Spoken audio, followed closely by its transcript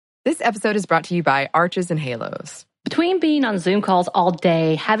This episode is brought to you by Arches and Halos. Between being on Zoom calls all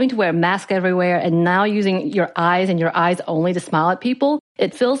day, having to wear a mask everywhere, and now using your eyes and your eyes only to smile at people,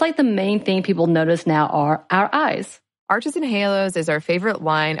 it feels like the main thing people notice now are our eyes. Arches and Halos is our favorite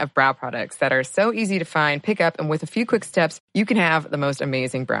line of brow products that are so easy to find, pick up, and with a few quick steps, you can have the most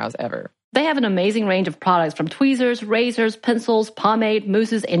amazing brows ever. They have an amazing range of products from tweezers, razors, pencils, pomade,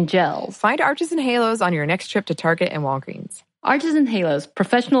 mousses, and gels. Find Arches and Halos on your next trip to Target and Walgreens. Arches and Halos,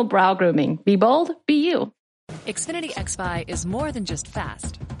 professional brow grooming. Be bold, be you. Xfinity XFi is more than just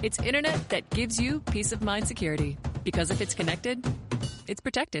fast. It's internet that gives you peace of mind security. Because if it's connected, it's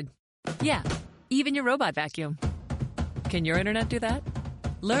protected. Yeah, even your robot vacuum. Can your internet do that?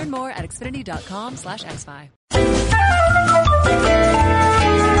 Learn more at xfinity.com/xfi.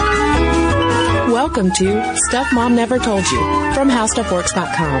 Welcome to Stuff Mom Never Told You from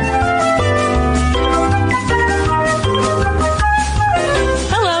HowStuffWorks.com.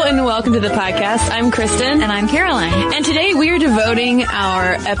 And welcome to the podcast. I'm Kristen. And I'm Caroline. And today we are devoting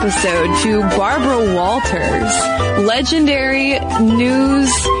our episode to Barbara Walters, legendary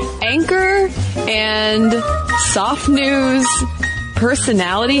news anchor and soft news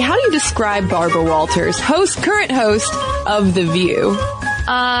personality. How do you describe Barbara Walters? Current host of The View.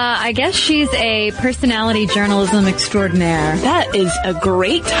 I guess she's a personality journalism extraordinaire. That is a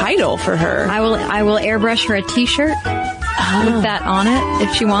great title for her. I will airbrush her a t-shirt. With that on it,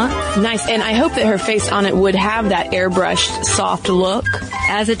 if she wants. Nice. And I hope that her face on it would have that airbrushed, soft look.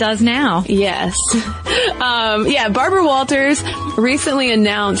 As it does now. Yes. Barbara Walters recently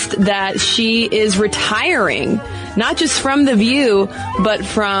announced that she is retiring, not just from The View, but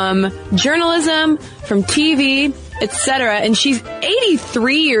from journalism, from TV, etc. And she's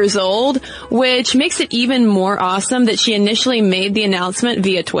 83 years old, which makes it even more awesome that she initially made the announcement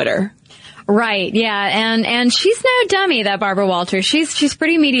via Twitter. Right, yeah, and she's no dummy, that Barbara Walters. She's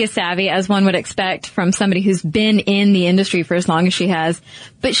pretty media savvy, as one would expect from somebody who's been in the industry for as long as she has.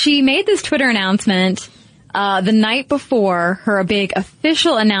 But she made this Twitter announcement the night before her big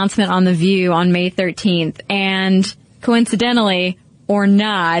official announcement on The View on May 13th, and coincidentally or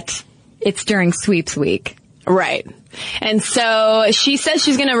not, it's during Sweeps Week. Right. And so she says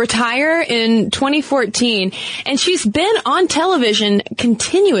she's going to retire in 2014, and she's been on television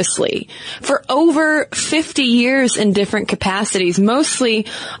continuously for over 50 years in different capacities, mostly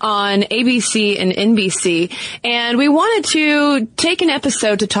on ABC and NBC. And we wanted to take an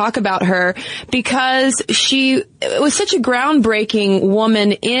episode to talk about her because she was such a groundbreaking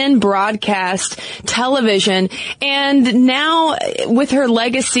woman in broadcast television. And now with her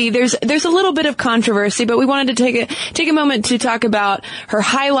legacy, there's a little bit of controversy, but we wanted to take a moment to talk about her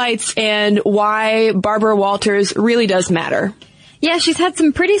highlights and why Barbara Walters really does matter. Yeah, she's had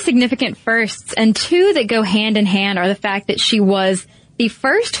some pretty significant firsts, and two that go hand in hand are the fact that she was the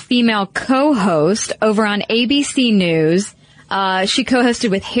first female co-host over on ABC News. She co-hosted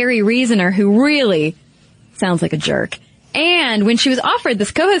with Harry Reasoner, who really sounds like a jerk. And when she was offered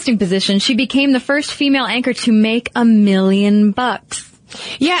this co-hosting position, she became the first female anchor to make $1 million.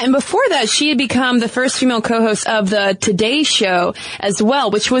 Yeah, and before that, she had become the first female co-host of the Today Show as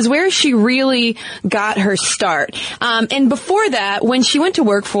well, which was where she really got her start. And before that, when she went to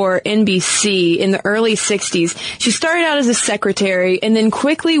work for NBC in the early 60s, she started out as a secretary and then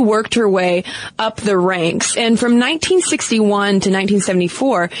quickly worked her way up the ranks. And from 1961 to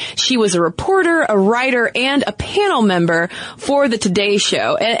 1974, she was a reporter, a writer, and a panel member for the Today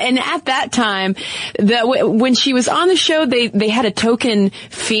Show. And at that time, when she was on the show, they had a token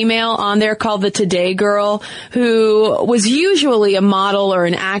female on there called the Today Girl, who was usually a model or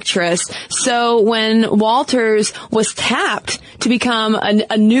an actress. So when Walters was tapped to become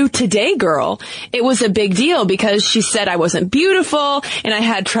a new Today Girl, it was a big deal because she said I wasn't beautiful and I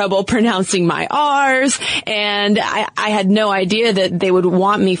had trouble pronouncing my R's, and I had no idea that they would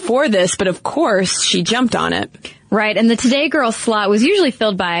want me for this, but of course she jumped on it. Right, and the Today Girl slot was usually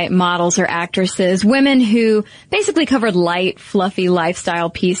filled by models or actresses, women who basically covered light, fluffy lifestyle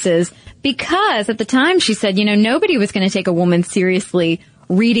pieces, because at the time, she said, nobody was going to take a woman seriously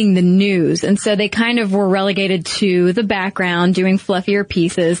reading the news, and so they kind of were relegated to the background, doing fluffier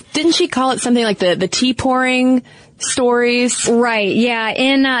pieces. Didn't she call it something like the tea pouring stories? Right, yeah.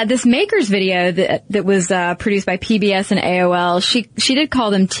 In this Makers video that was produced by PBS and AOL, she did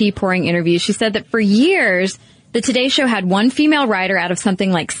call them tea pouring interviews. She said that for years, the Today Show had one female writer out of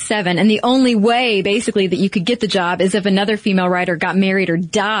something like 7, and the only way, basically, that you could get the job is if another female writer got married or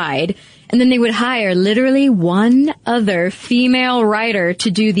died, and then they would hire literally one other female writer to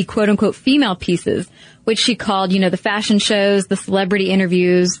do the quote-unquote female pieces, which she called, the fashion shows, the celebrity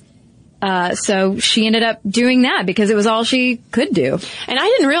interviews, So she ended up doing that because it was all she could do. And I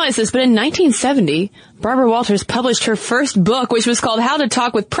didn't realize this, but in 1970, Barbara Walters published her first book, which was called How to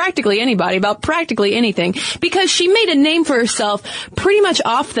Talk with Practically Anybody About Practically Anything, because she made a name for herself pretty much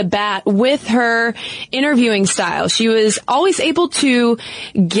off the bat with her interviewing style. She was always able to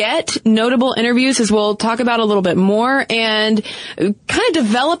get notable interviews, as we'll talk about a little bit more, and kind of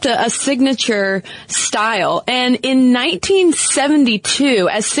developed a signature style. And in 1972,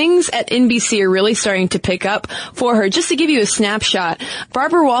 as things at NBC are really starting to pick up for her, just to give you a snapshot,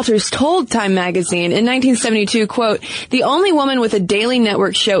 Barbara Walters told Time magazine in 1972, quote, "The only woman with a daily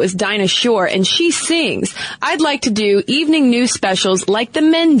network show is Dinah Shore, and she sings. I'd like to do evening news specials like the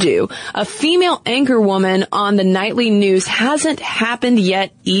men do. A female anchor woman on the nightly news hasn't happened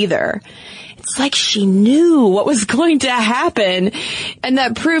yet either." It's like she knew what was going to happen. And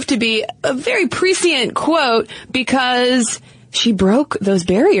that proved to be a very prescient quote because she broke those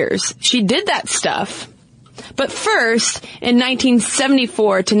barriers. She did that stuff. But first, in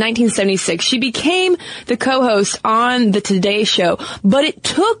 1974 to 1976, she became the co-host on the Today Show. But it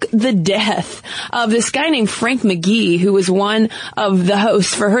took the death of this guy named Frank McGee, who was one of the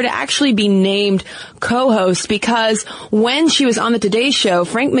hosts, for her to actually be named co-host, because when she was on the Today Show,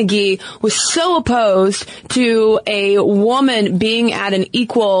 Frank McGee was so opposed to a woman being at an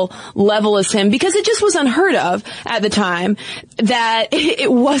equal level as him, because it just was unheard of at the time, that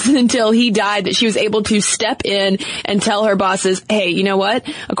it wasn't until he died that she was able to step in and tell her bosses, hey, you know what?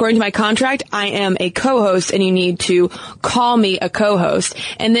 According to my contract, I am a co-host and you need to call me a co-host.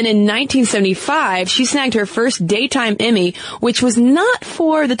 And then in 1975, she snagged her first daytime Emmy, which was not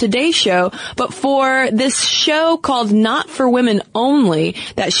for the Today Show, but for this show called Not for Women Only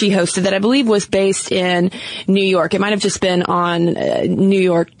that she hosted, that I believe was based in New York. It might have just been on New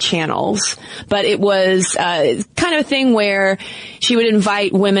York channels, but it was kind of a thing where she would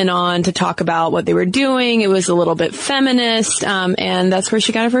invite women on to talk about what they were doing. It was a little bit feminist, and that's where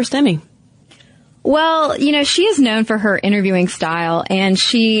she got her first Emmy. Well, you know, she is known for her interviewing style, and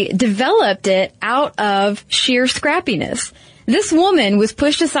she developed it out of sheer scrappiness. This woman was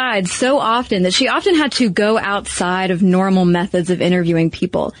pushed aside so often that she often had to go outside of normal methods of interviewing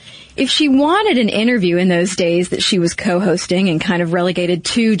people. If she wanted an interview in those days that she was co-hosting and kind of relegated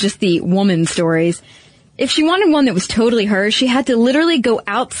to just the woman stories, if she wanted one that was totally hers, she had to literally go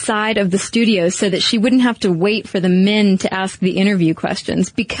outside of the studio so that she wouldn't have to wait for the men to ask the interview questions.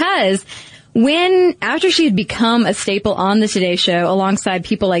 Because after she had become a staple on the Today Show alongside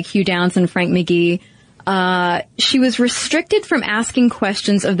people like Hugh Downs and Frank McGee, she was restricted from asking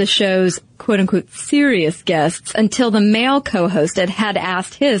questions of the show's quote-unquote serious guests until the male co-host had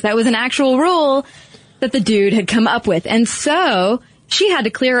asked his. That was an actual rule that the dude had come up with. And so she had to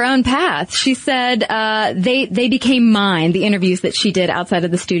clear her own path. She said they became mine, the interviews that she did outside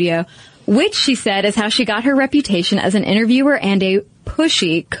of the studio, which she said is how she got her reputation as an interviewer and a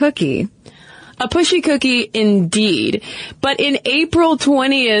pushy cookie. A pushy cookie indeed. But in April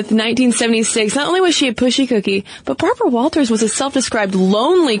 20th, 1976, not only was she a pushy cookie, but Barbara Walters was a self-described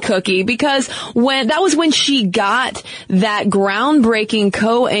lonely cookie, because that was when she got that groundbreaking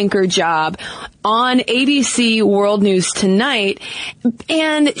co-anchor job on ABC World News Tonight.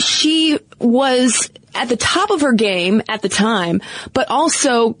 And she was at the top of her game at the time, but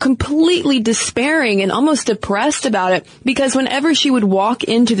also completely despairing and almost depressed about it, because whenever she would walk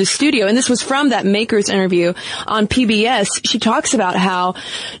into the studio, and this was from that Makers interview on PBS, she talks about how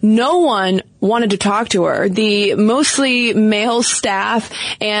no one wanted to talk to her. The mostly male staff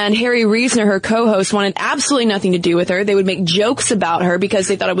and Harry Reasoner, her co-host, wanted absolutely nothing to do with her. They would make jokes about her because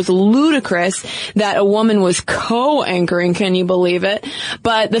they thought it was ludicrous that a woman was co-anchoring. Can you believe it?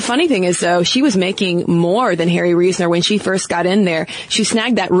 But the funny thing is, though, she was making more than Harry Reasoner when she first got in there. She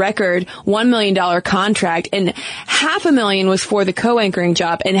snagged that record $1 million contract, and $500,000 was for the co-anchoring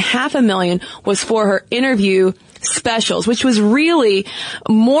job, and $500,000 was for her interview specials, which was really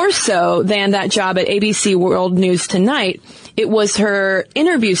more so than that job at ABC World News Tonight. It was her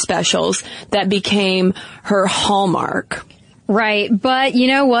interview specials that became her hallmark. Right, but you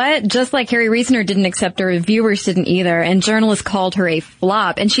know what? Just like Harry Reasoner didn't accept her, viewers didn't either, and journalists called her a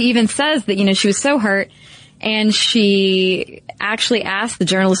flop. And she even says that, you know, she was so hurt, and she actually asked the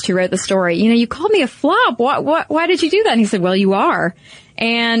journalist who wrote the story, you know, you called me a flop. Why did you do that? And he said, well, you are.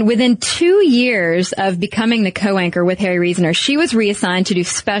 And within 2 years of becoming the co-anchor with Harry Reasoner, she was reassigned to do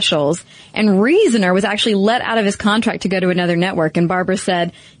specials, and Reasoner was actually let out of his contract to go to another network. And Barbara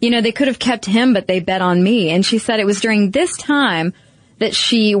said, you know, they could have kept him, but they bet on me. And she said it was during this time that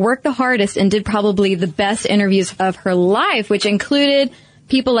she worked the hardest and did probably the best interviews of her life, which included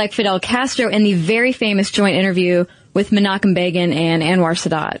people like Fidel Castro and the very famous joint interview with Menachem Begin and Anwar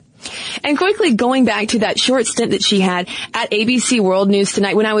Sadat. And quickly going back to that short stint that she had at ABC World News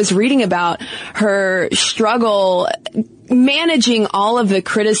Tonight, when I was reading about her struggle managing all of the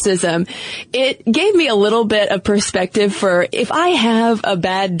criticism, it gave me a little bit of perspective for if I have a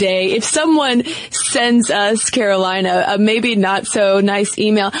bad day, if someone sends us, Carolina, a maybe not so nice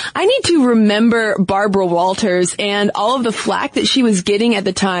email, I need to remember Barbara Walters and all of the flack that she was getting at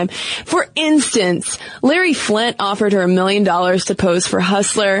the time. For instance, Larry Flynt offered her $1 million to pose for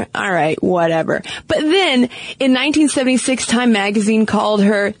Hustler. All right, whatever. But then in 1976, Time magazine called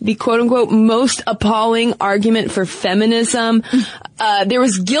her the quote-unquote most appalling argument for feminism. There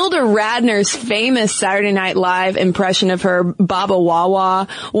was Gilda Radner's famous Saturday Night Live impression of her, Baba Wawa,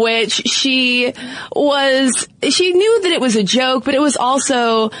 which she knew that it was a joke, but it was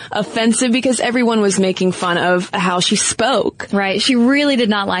also offensive because everyone was making fun of how she spoke. Right. She really did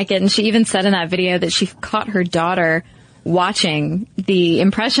not like it. And she even said in that video that she caught her daughter watching the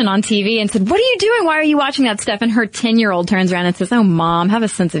impression on TV and said, "What are you doing? Why are you watching that stuff?" And her 10-year-old turns around and says, "Oh, Mom, have a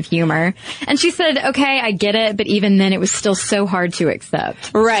sense of humor." And she said, "Okay, I get it." But even then, it was still so hard to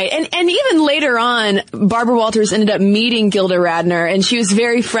accept. Right. And even later on, Barbara Walters ended up meeting Gilda Radner, and she was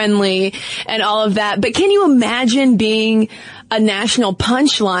very friendly and all of that. But can you imagine being a national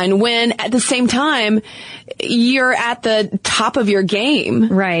punchline when at the same time you're at the top of your game?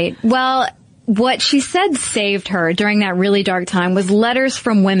 Right. Well, what she said saved her during that really dark time was letters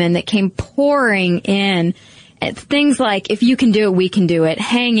from women that came pouring in. Things like, "If you can do it, we can do it.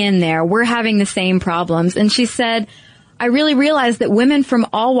 Hang in there. We're having the same problems." And she said, "I really realized that women from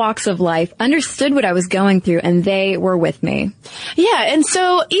all walks of life understood what I was going through, and they were with me." Yeah, and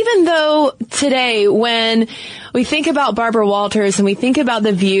so even though today, when we think about Barbara Walters and we think about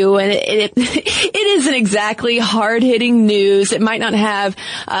The View, and it isn't exactly hard-hitting news, it might not have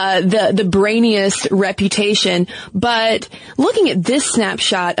the brainiest reputation, but looking at this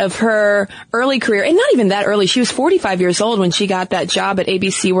snapshot of her early career, and not even that early, she was 45 years old when she got that job at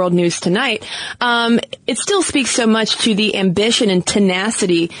ABC World News Tonight, it still speaks so much to the ambition and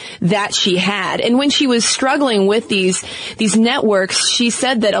tenacity that she had. And when she was struggling with these networks, she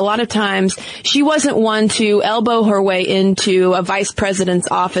said that a lot of times she wasn't one to elbow her way into a vice president's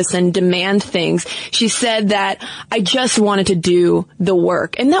office and demand things. She said that, "I just wanted to do the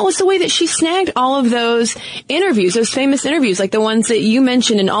work." And that was the way that she snagged all of those interviews, those famous interviews, like the ones that you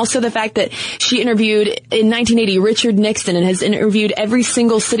mentioned, and also the fact that she interviewed in 1980 Richard Nixon and has interviewed every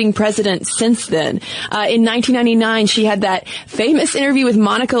single sitting president since then. In 1999, she had that famous interview with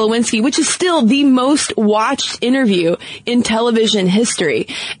Monica Lewinsky, which is still the most watched interview in television history.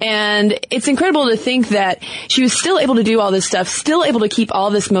 And it's incredible to think that she was still able to do all this stuff, still able to keep all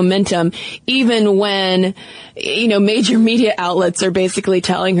this momentum, even when, major media outlets are basically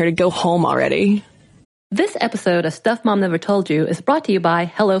telling her to go home already. This episode of Stuff Mom Never Told You is brought to you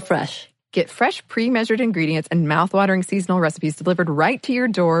by HelloFresh. Get fresh, pre-measured ingredients and mouth-watering seasonal recipes delivered right to your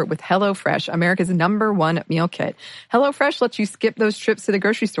door with HelloFresh, America's #1 meal kit. HelloFresh lets you skip those trips to the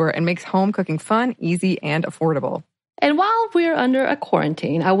grocery store and makes home cooking fun, easy, and affordable. And while we're under a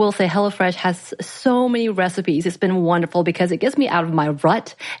quarantine, I will say HelloFresh has so many recipes. It's been wonderful because it gets me out of my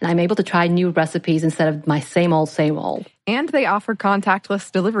rut and I'm able to try new recipes instead of my same old, same old. And they offer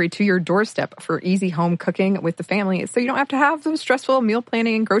contactless delivery to your doorstep for easy home cooking with the family, so you don't have to have those stressful meal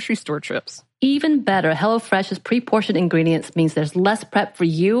planning and grocery store trips. Even better, HelloFresh's pre-portioned ingredients means there's less prep for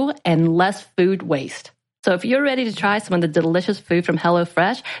you and less food waste. So if you're ready to try some of the delicious food from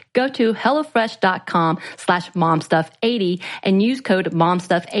HelloFresh, go to HelloFresh.com/MomStuff80 and use code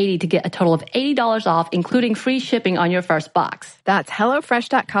MomStuff80 to get a total of $80 off, including free shipping on your first box. That's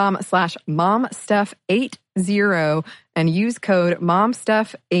HelloFresh.com/MomStuff80 and use code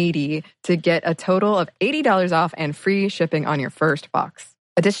MomStuff80 to get a total of $80 off and free shipping on your first box.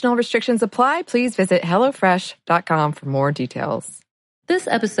 Additional restrictions apply. Please visit HelloFresh.com for more details. This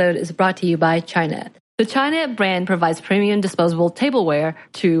episode is brought to you by Chinet. The Chinet brand provides premium disposable tableware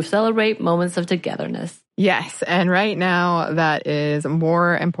to celebrate moments of togetherness. Yes, and right now that is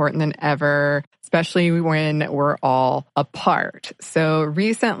more important than ever, especially when we're all apart. So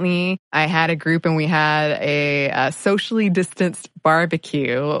recently I had a group and we had a socially distanced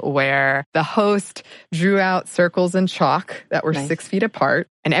barbecue where the host drew out circles and chalk that were 6 feet apart.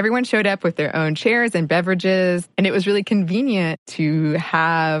 And everyone showed up with their own chairs and beverages. And it was really convenient to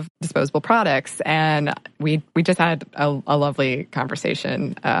have disposable products. And we just had a lovely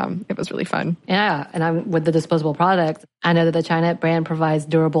conversation. It was really fun. Yeah. And with the disposable products, I know that the Chinet brand provides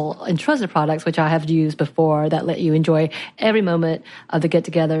durable and trusted products, which I have used before, that let you enjoy every moment of the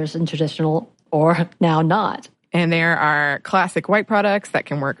get-togethers and traditional or now not. And there are classic white products that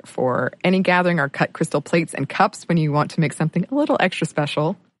can work for any gathering or cut crystal plates and cups when you want to make something a little extra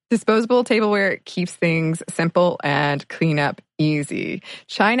special. Disposable tableware keeps things simple and cleanup easy.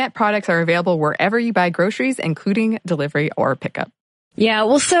 Chinet products are available wherever you buy groceries, including delivery or pickup. Yeah,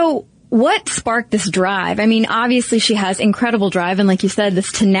 well, so what sparked this drive? I mean, obviously she has incredible drive and, like you said,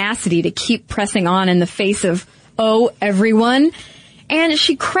 this tenacity to keep pressing on in the face of, everyone. And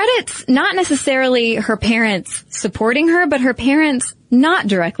she credits not necessarily her parents supporting her, but her parents not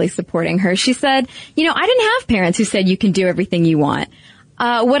directly supporting her. She said, I didn't have parents who said you can do everything you want.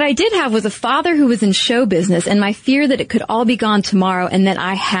 What I did have was a father who was in show business and my fear that it could all be gone tomorrow and that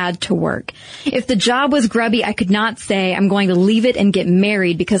I had to work. If the job was grubby, I could not say I'm going to leave it and get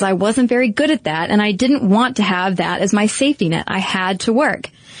married because I wasn't very good at that and I didn't want to have that as my safety net. I had to work.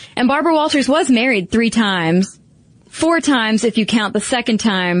 And Barbara Walters was married 3 times, 4 times if you count the second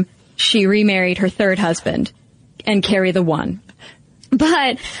time she remarried her third husband and Carrie the one.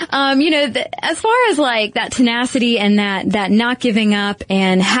 But, as far as like that tenacity and that not giving up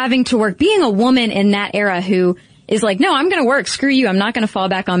and having to work, being a woman in that era who is like, no, I'm going to work. Screw you. I'm not going to fall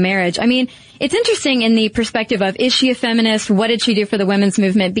back on marriage. I mean, it's interesting in the perspective of, is she a feminist? What did she do for the women's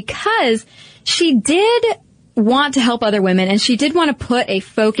movement? Because she did want to help other women and she did want to put a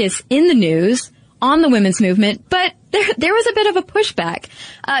focus in the news on the women's movement, but there was a bit of a pushback.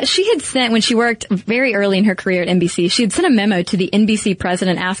 She had sent, when she worked very early in her career at NBC, she had sent a memo to the NBC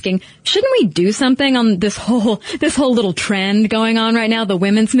president asking, shouldn't we do something on this whole little trend going on right now, the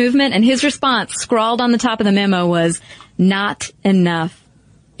women's movement? And his response, scrawled on the top of the memo, was, not enough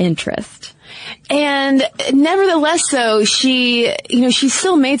interest. And nevertheless, though, she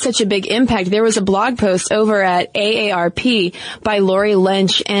still made such a big impact. There was a blog post over at AARP by Lori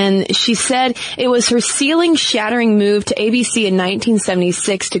Lynch, and she said it was her ceiling-shattering move to ABC in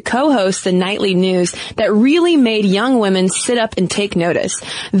 1976 to co-host the nightly news that really made young women sit up and take notice.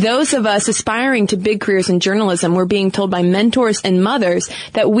 Those of us aspiring to big careers in journalism were being told by mentors and mothers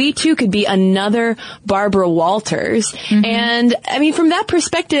that we too could be another Barbara Walters. Mm-hmm. And I mean, from that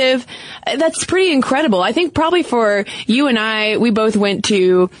perspective, that's pretty incredible. I think probably for you and I, we both went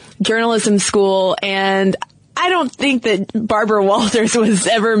to journalism school, and I don't think that Barbara Walters was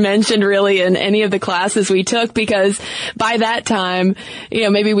ever mentioned really in any of the classes we took, because by that time,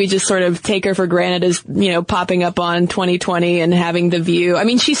 maybe we just sort of take her for granted as, popping up on 2020 and having The View. I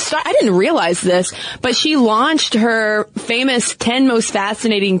mean, I didn't realize this, but she launched her famous 10 Most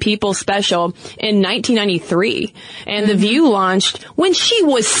Fascinating People special in 1993. And The View launched when she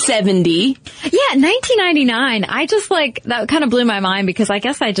was 70. Yeah, 1999. That kind of blew my mind, because I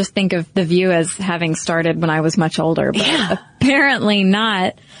guess I just think of The View as having started when I was much older, but apparently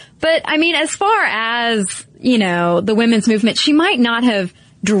not. But I mean, as far as, the women's movement, she might not have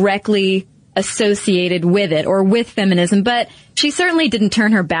directly associated with it or with feminism, but she certainly didn't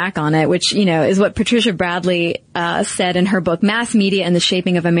turn her back on it, which, is what Patricia Bradley said in her book, Mass Media and the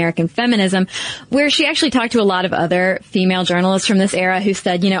Shaping of American Feminism, where she actually talked to a lot of other female journalists from this era who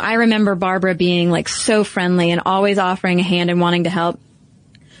said, I remember Barbara being so friendly and always offering a hand and wanting to help.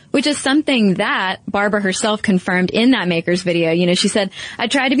 Which is something that Barbara herself confirmed in that Makers video. She said, I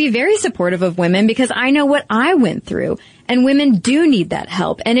try to be very supportive of women because I know what I went through, and women do need that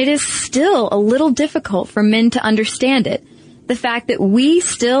help, and it is still a little difficult for men to understand it. The fact that we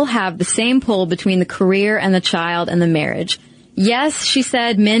still have the same pull between the career and the child and the marriage. Yes, she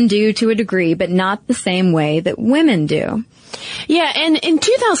said, men do to a degree, but not the same way that women do. Yeah, and in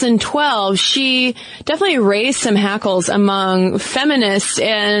 2012, she definitely raised some hackles among feminists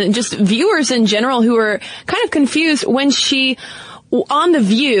and just viewers in general who were kind of confused when she, on The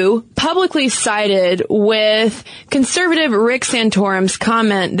View, publicly sided with conservative Rick Santorum's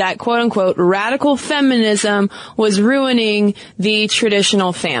comment that, quote-unquote, radical feminism was ruining the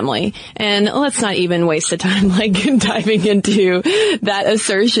traditional family. And let's not even waste the time, diving into that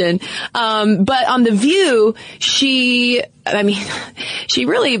assertion. But on The View, she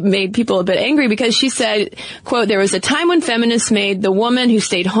really made people a bit angry, because she said, quote, there was a time when feminists made the woman who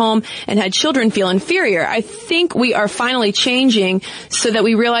stayed home and had children feel inferior. I think we are finally changing so that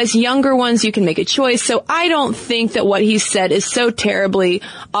we realize younger ones, you can make a choice. So I don't think that what he said is so terribly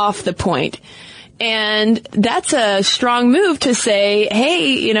off the point. And that's a strong move to say,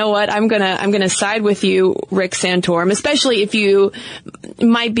 hey, you know what, I'm gonna side with you, Rick Santorum, especially if you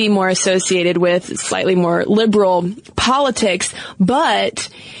might be more associated with slightly more liberal politics. But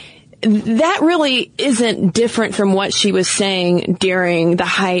that really isn't different from what she was saying during the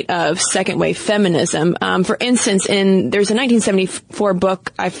height of second wave feminism. For instance, there's a 1974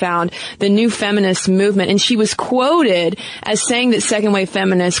 book I found, The New Feminist Movement, and she was quoted as saying that second wave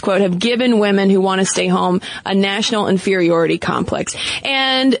feminists, quote, have given women who want to stay home a national inferiority complex.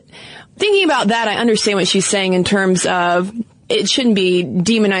 And thinking about that, I understand what she's saying in terms of it shouldn't be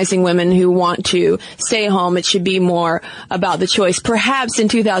demonizing women who want to stay home. It should be more about the choice. Perhaps in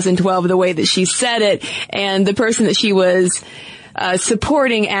 2012, the way that she said it and the person that she was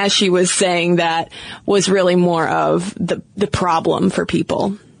supporting as she was saying that was really more of the problem for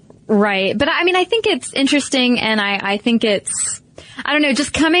people. Right. But I mean, I think it's interesting, and I think it's, I don't know,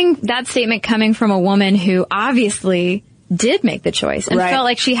 just that statement coming from a woman who obviously did make the choice and felt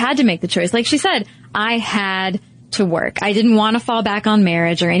like she had to make the choice. Like she said, I had to work. I didn't want to fall back on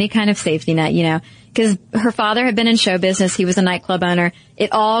marriage or any kind of safety net, you know, because her father had been in show business. He was a nightclub owner.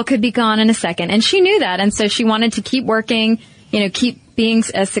 It all could be gone in a second. And she knew that. And so she wanted to keep working, you know, keep being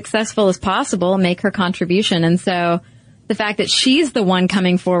as successful as possible and make her contribution. And so the fact that she's the one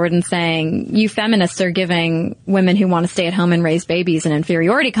coming forward and saying, you feminists are giving women who want to stay at home and raise babies an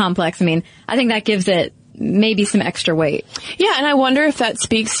inferiority complex. I mean, I think that gives it maybe some extra weight. Yeah, and I wonder if that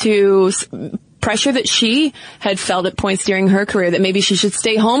speaks to pressure that she had felt at points during her career that maybe she should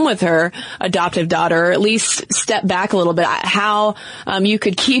stay home with her adoptive daughter, or at least step back a little bit. How you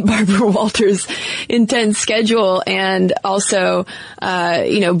could keep Barbara Walters' intense schedule and also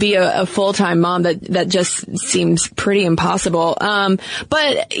be a full-time mom that just seems pretty impossible.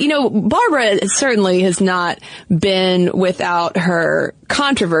 But Barbara certainly has not been without her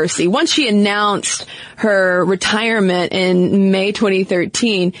controversy. Once she announced her retirement in May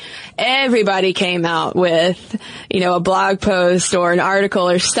 2013, everybody came out with, a blog post or an article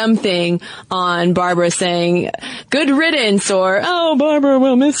or something on Barbara saying, good riddance, or, oh, Barbara,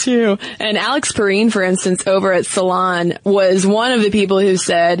 we'll miss you. And Alex Perrine, for instance, over at Salon, was one of the people who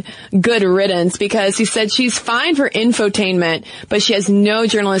said good riddance, because he said she's fine for infotainment, but she has no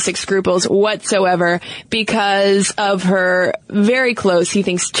journalistic scruples whatsoever because of her very close, he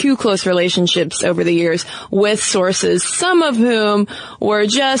thinks too close relationships over the years with sources, some of whom were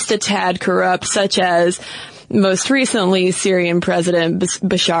just a tad corrupt, such as most recently Syrian President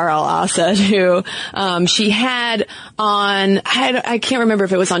Bashar al-Assad, who she had on, I can't remember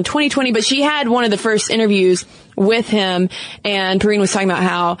if it was on 2020, but she had one of the first interviews with him, and Perrine was talking about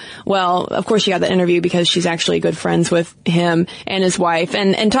how, well, of course she got that interview because she's actually good friends with him and his wife,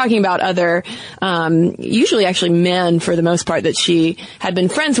 and talking about other, usually actually men for the most part that she had been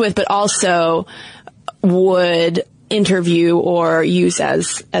friends with, but also would interview or use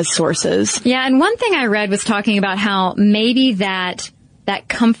as sources. Yeah, and one thing I read was talking about how maybe that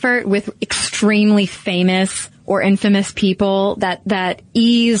comfort with extremely famous or infamous people, that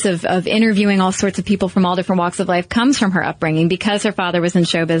ease of interviewing all sorts of people from all different walks of life comes from her upbringing, because her father was in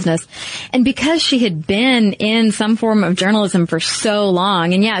show business and because she had been in some form of journalism for so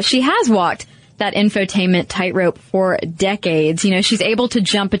long. And yeah, she has walked that infotainment tightrope for decades. She's able to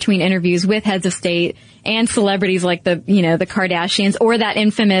jump between interviews with heads of state and celebrities like the Kardashians, or that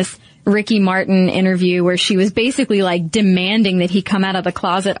infamous Ricky Martin interview where she was basically like demanding that he come out of the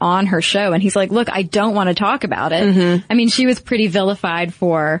closet on her show. And he's like, look, I don't want to talk about it. Mm-hmm. I mean, she was pretty vilified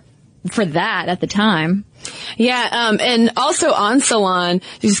for that at the time. Yeah, and also on Salon,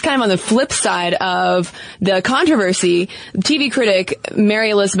 just kind of on the flip side of the controversy, TV critic Mary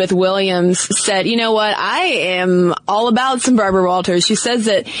Elizabeth Williams said, you know what, I am all about some Barbara Walters. She says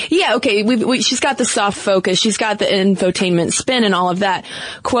that, yeah, okay, she's got the soft focus, she's got the infotainment spin and all of that,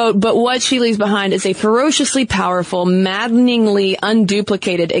 quote, but what she leaves behind is a ferociously powerful, maddeningly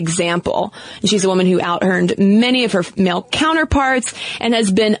unduplicated example. And she's a woman who out-earned many of her male counterparts and has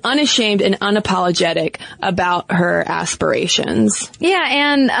been unashamed and unapologetic about her aspirations. Yeah,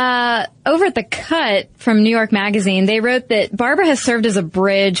 and over at The Cut from New York Magazine, they wrote that Barbara has served as a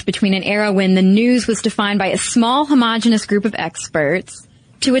bridge between an era when the news was defined by a small homogenous group of experts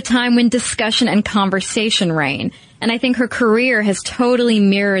to a time when discussion and conversation reign. And I think her career has totally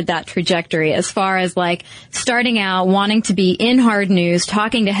mirrored that trajectory, as far as like starting out wanting to be in hard news,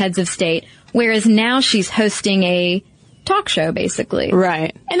 talking to heads of state, whereas now she's hosting a talk show, basically.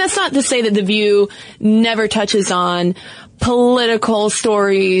 Right. And that's not to say that The View never touches on political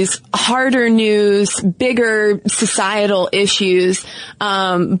stories, harder news, bigger societal issues.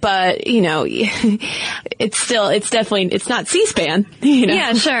 But, it's not C-SPAN,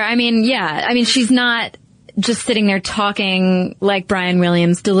 Yeah, sure. I mean, she's not just sitting there talking like Brian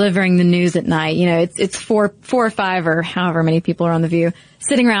Williams, delivering the news at night. It's four or five or however many people are on The View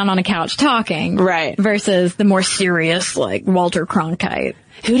sitting around on a couch talking. Right. Versus the more serious, like Walter Cronkite.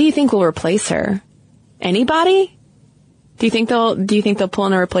 Who do you think will replace her? Anybody? Do you think they'll pull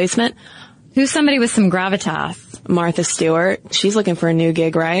in a replacement? Who's somebody with some gravitas? Martha Stewart. She's looking for a new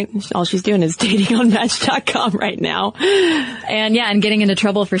gig, right? All she's doing is dating on Match.com right now. And getting into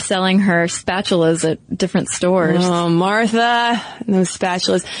trouble for selling her spatulas at different stores. Oh, Martha. Those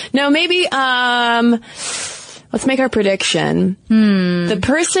spatulas. No, maybe, Let's make our prediction. The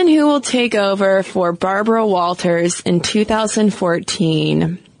person who will take over for Barbara Walters in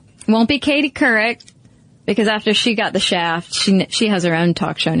 2014 won't be Katie Couric, because after she got the shaft, she has her own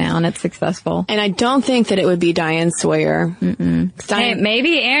talk show now, and it's successful. And I don't think that it would be Diane Sawyer. Hey,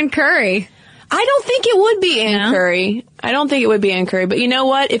 maybe Ann Curry. I don't think it would be Ann Curry. I don't think it would be Ann Curry. But you know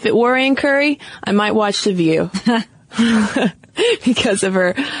what? If it were Ann Curry, I might watch The View. Because of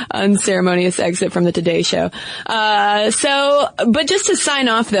her unceremonious exit from the Today Show. But just to sign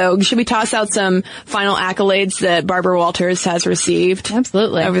off though, should we toss out some final accolades that Barbara Walters has received?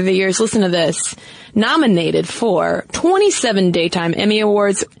 Absolutely. Over the years. Listen to this. Nominated for 27 Daytime Emmy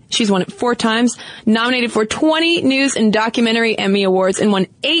Awards. She's won it 4 times. Nominated for 20 News and Documentary Emmy Awards and won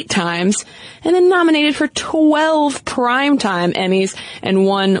 8 times. And then nominated for 12 Primetime Emmys and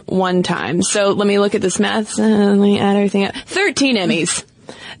won 1 time. So let me look at this math. Let me add everything up. 13 Emmys.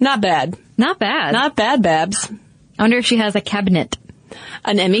 Not bad. Not bad. Not bad, Babs. I wonder if she has a cabinet.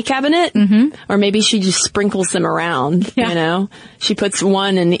 An Emmy cabinet? Mm-hmm. Or maybe she just sprinkles them around, you know? She puts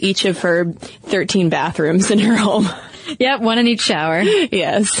one in each of her 13 bathrooms in her home. Yep, one in each shower.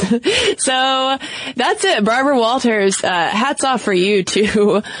 Yes. So that's it. Barbara Walters, hats off for you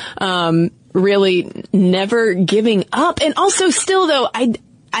to really never giving up. And also still though,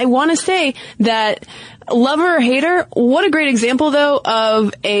 I want to say that love her or hate her, what a great example though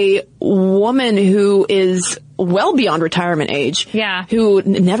of a woman who is well beyond retirement age. Yeah. Who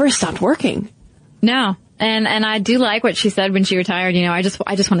never stopped working. No. And I do like what she said when she retired. You know, I just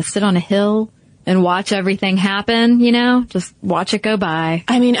want to sit on a hill and watch everything happen, you know, just watch it go by.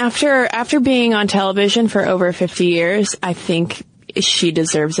 I mean, after being on television for over 50 years, I think she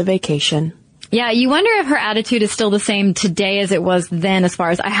deserves a vacation. Yeah, you wonder if her attitude is still the same today as it was then as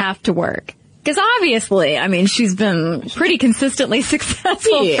far as I have to work. Because obviously, I mean, she's been pretty consistently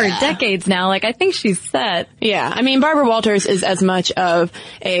successful for decades now. Like, I think she's set. Yeah. I mean, Barbara Walters is as much of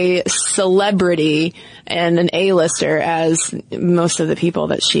a celebrity and an A-lister as most of the people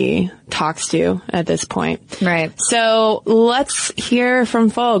that she talks to at this point. Right. So let's hear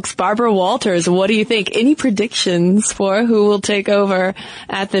from folks. Barbara Walters, what do you think? Any predictions for who will take over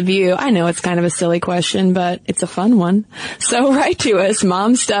at The View? I know it's kind of a silly question, but it's a fun one. So write to us,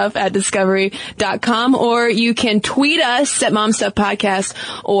 momstuff@discovery.com, or you can tweet us at Momstuff Podcast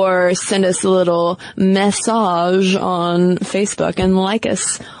or send us a little message on Facebook and like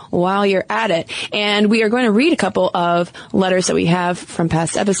us while you're at it. And we are going to read a couple of letters that we have from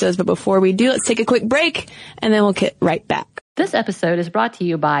past episodes. But before we do, let's take a quick break and then we'll get right back. This episode is brought to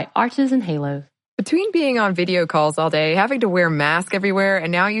you by Arches and Halos. Between being on video calls all day, having to wear masks everywhere, and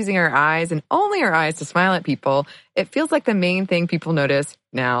now using our eyes and only our eyes to smile at people, it feels like the main thing people notice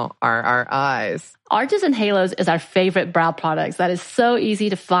now are our eyes. Arches and Halos is our favorite brow products that is so easy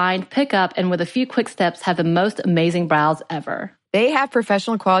to find, pick up, and with a few quick steps have the most amazing brows ever. They have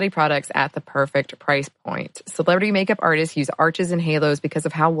professional quality products at the perfect price point. Celebrity makeup artists use Arches and Halos because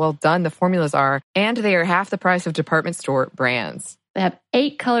of how well done the formulas are, and they are half the price of department store brands. They have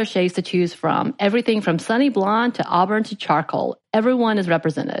 8 color shades to choose from, everything from sunny blonde to auburn to charcoal. Everyone is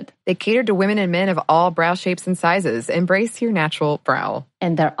represented. They cater to women and men of all brow shapes and sizes. Embrace your natural brow.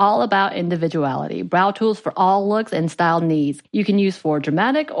 And they're all about individuality. Brow tools for all looks and style needs. You can use for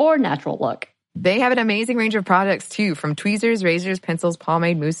dramatic or natural look. They have an amazing range of products, too, from tweezers, razors, pencils,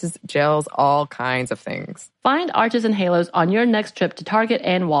 pomade, mousses, gels, all kinds of things. Find Arches and Halos on your next trip to Target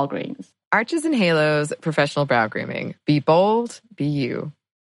and Walgreens. Arches and Halos, professional brow grooming. Be bold, be you.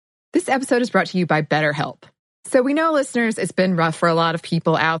 This episode is brought to you by BetterHelp. So we know, listeners, it's been rough for a lot of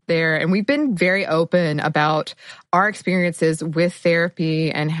people out there, and we've been very open about our experiences with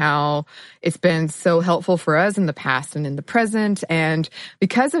therapy and how it's been so helpful for us in the past and in the present. And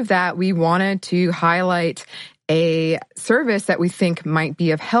because of that, we wanted to highlight a service that we think might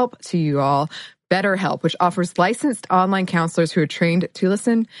be of help to you all, BetterHelp, which offers licensed online counselors who are trained to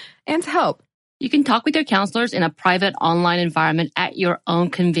listen and to help. You can talk with your counselors in a private online environment at your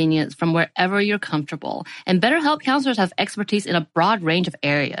own convenience from wherever you're comfortable. And BetterHelp counselors have expertise in a broad range of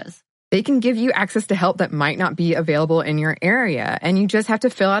areas. They can give you access to help that might not be available in your area. And you just have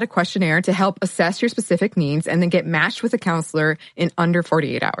to fill out a questionnaire to help assess your specific needs and then get matched with a counselor in under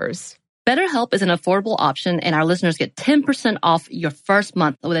 48 hours. BetterHelp is an affordable option, and our listeners get 10% off your first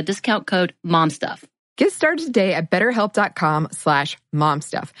month with a discount code MOMSTUFF. Get started today at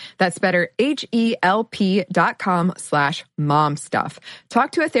BetterHelp.com/momstuff. That's better, HELP.com/momstuff.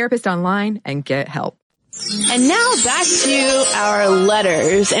 Talk to a therapist online and get help. And now back to our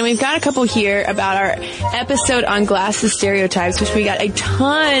letters. And we've got a couple here about our episode on glasses stereotypes, which we got a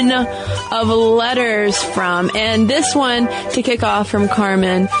ton of letters from. And this one, to kick off, from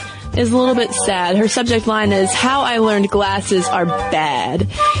Carmen. is a little bit sad. Her subject line is, how I learned glasses are bad.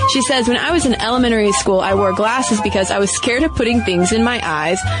 She says, when I was in elementary school, I wore glasses because I was scared of putting things in my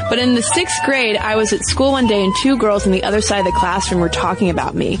eyes. But in the 6th grade, I was at school one day and 2 girls on the other side of the classroom were talking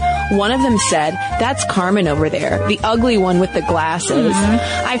about me. One of them said, that's Carmen over there, the ugly one with the glasses.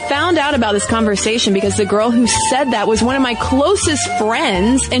 I found out about this conversation because the girl who said that was one of my closest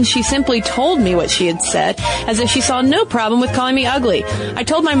friends, and she simply told me what she had said, as if she saw no problem with calling me ugly. I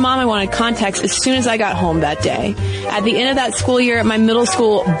told my mom I wanted contacts as soon as I got home that day. At the end of that school year, my middle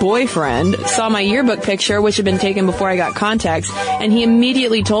school boyfriend saw my yearbook picture, which had been taken before I got contacts, and he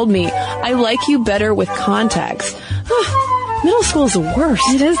immediately told me, I like you better with contacts. Middle school is the worst.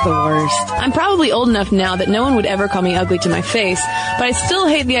 It is the worst. I'm probably old enough now that no one would ever call me ugly to my face, but I still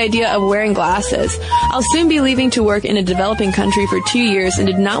hate the idea of wearing glasses. I'll soon be leaving to work in a developing country for 2 years and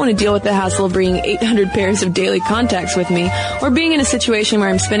did not want to deal with the hassle of bringing 800 pairs of daily contacts with me, or being in a situation where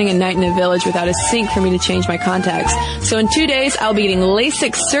I'm spending a night in a village without a sink for me to change my contacts. So in 2 days, I'll be getting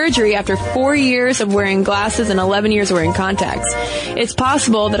LASIK surgery after 4 years of wearing glasses and 11 years of wearing contacts. It's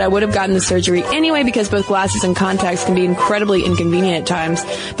possible that I would have gotten the surgery anyway because both glasses and contacts can be incredibly inconvenient at times,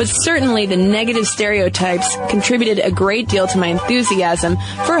 but certainly the negative stereotypes contributed a great deal to my enthusiasm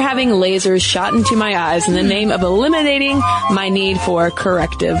for having lasers shot into my eyes in the name of eliminating my need for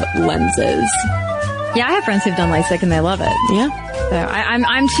corrective lenses. Yeah, I have friends who've done LASIK and they love it. Yeah. So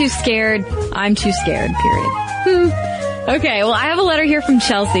I'm too scared. I'm too scared, period. Okay, well, I have a letter here from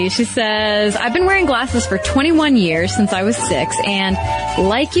Chelsea. She says, I've been wearing glasses for 21 years since I was 6, and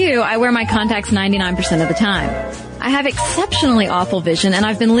like you, I wear my contacts 99% of the time. I have exceptionally awful vision, and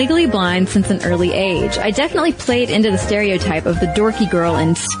I've been legally blind since an early age. I definitely played into the stereotype of the dorky girl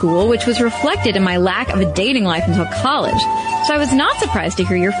in school, which was reflected in my lack of a dating life until college. So I was not surprised to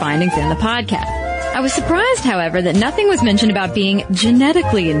hear your findings in the podcast. I was surprised, however, that nothing was mentioned about being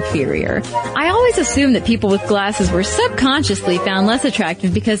genetically inferior. I always assumed that people with glasses were subconsciously found less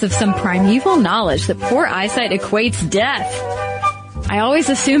attractive because of some primeval knowledge that poor eyesight equates death. I always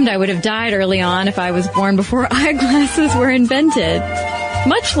assumed I would have died early on if I was born before eyeglasses were invented.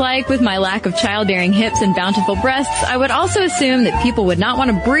 Much like with my lack of childbearing hips and bountiful breasts, I would also assume that people would not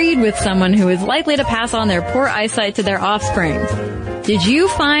want to breed with someone who is likely to pass on their poor eyesight to their offspring. Did you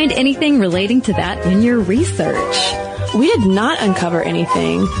find anything relating to that in your research? We did not uncover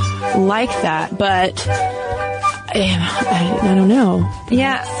anything like that, but I don't know.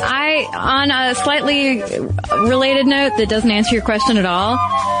 Yeah, on a slightly related note that doesn't answer your question at all.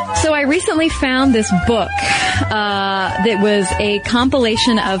 So I recently found this book that was a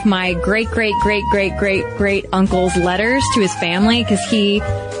compilation of my great uncle's letters to his family, because he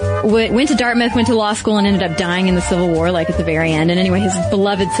went to Dartmouth, went to law school, and ended up dying in the Civil War, like at the very end. And anyway, his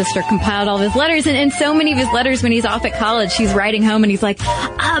beloved sister compiled all of his letters, and so many of his letters when he's off at college, he's writing home and he's like,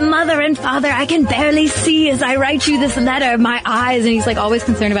 Mother and Father, I can barely see as I write you this letter, my eyes. And he's like always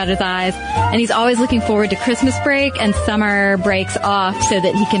concerned about his eyes. And he's always looking forward to Christmas break and summer breaks off so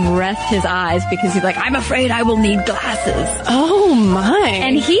that he can rest his eyes, because he's like, I'm afraid I will need glasses. Oh my.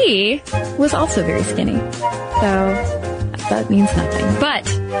 And he was also very skinny. So that means nothing. But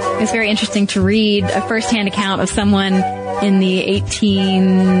it's very interesting to read a first-hand account of someone in the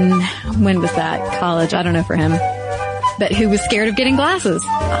when was that? College, I don't know for him. But who was scared of getting glasses.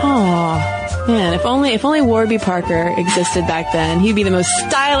 Oh, man, if only Warby Parker existed back then, he'd be the most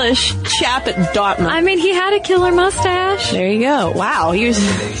stylish chap at Dartmouth. I mean, he had a killer mustache. There you go. Wow, he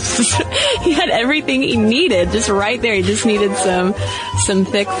had everything he needed just right there. He just needed some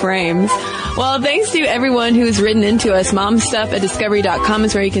thick frames. Well, thanks to everyone who's written into us. Momstuff@discovery.com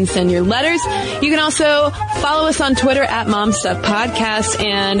is where you can send your letters. You can also follow us on Twitter at MomStuffPodcast,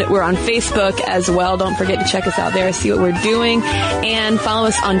 and we're on Facebook as well. Don't forget to check us out there, see what we're doing, and follow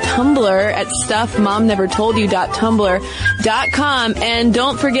us on Tumblr at stuffmomnevertoldyou.tumblr.com. And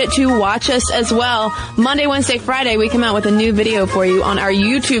don't forget to watch us as well. Monday, Wednesday, Friday, we come out with a new video for you on our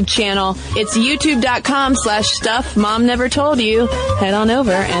YouTube channel. It's youtube.com/stuffmomnevertoldyou. Head on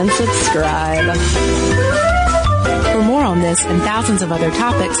over and subscribe. For more on this and thousands of other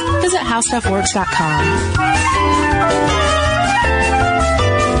topics, visit howstuffworks.com.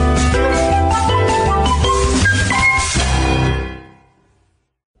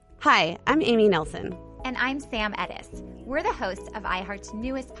 Hi, I'm Amy Nelson. And I'm Sam Edis. We're the hosts of iHeart's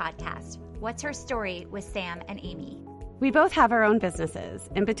newest podcast, What's Her Story with Sam and Amy. We both have our own businesses,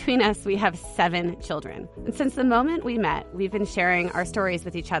 and between us, we have 7 children. And since the moment we met, we've been sharing our stories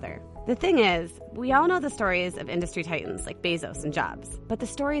with each other. The thing is, we all know the stories of industry titans like Bezos and Jobs, but the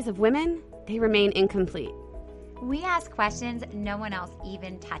stories of women, they remain incomplete. We ask questions no one else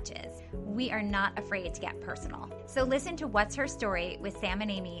even touches. We are not afraid to get personal. So listen to What's Her Story with Sam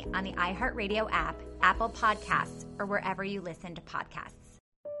and Amy on the iHeartRadio app, Apple Podcasts, or wherever you listen to podcasts.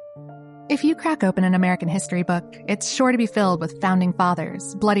 If you crack open an American history book, it's sure to be filled with founding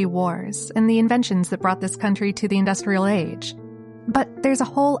fathers, bloody wars, and the inventions that brought this country to the industrial age. But there's a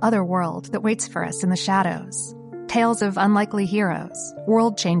whole other world that waits for us in the shadows. Tales of unlikely heroes,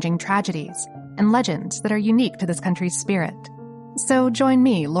 world-changing tragedies, and legends that are unique to this country's spirit. So join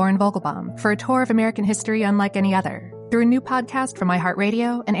me, Lauren Vogelbaum, for a tour of American history unlike any other, through a new podcast from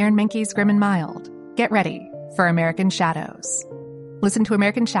iHeartRadio and Aaron Mahnke's Grim and Mild. Get ready for American Shadows. Listen to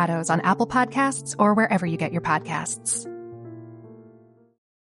American Shadows on Apple Podcasts or wherever you get your podcasts.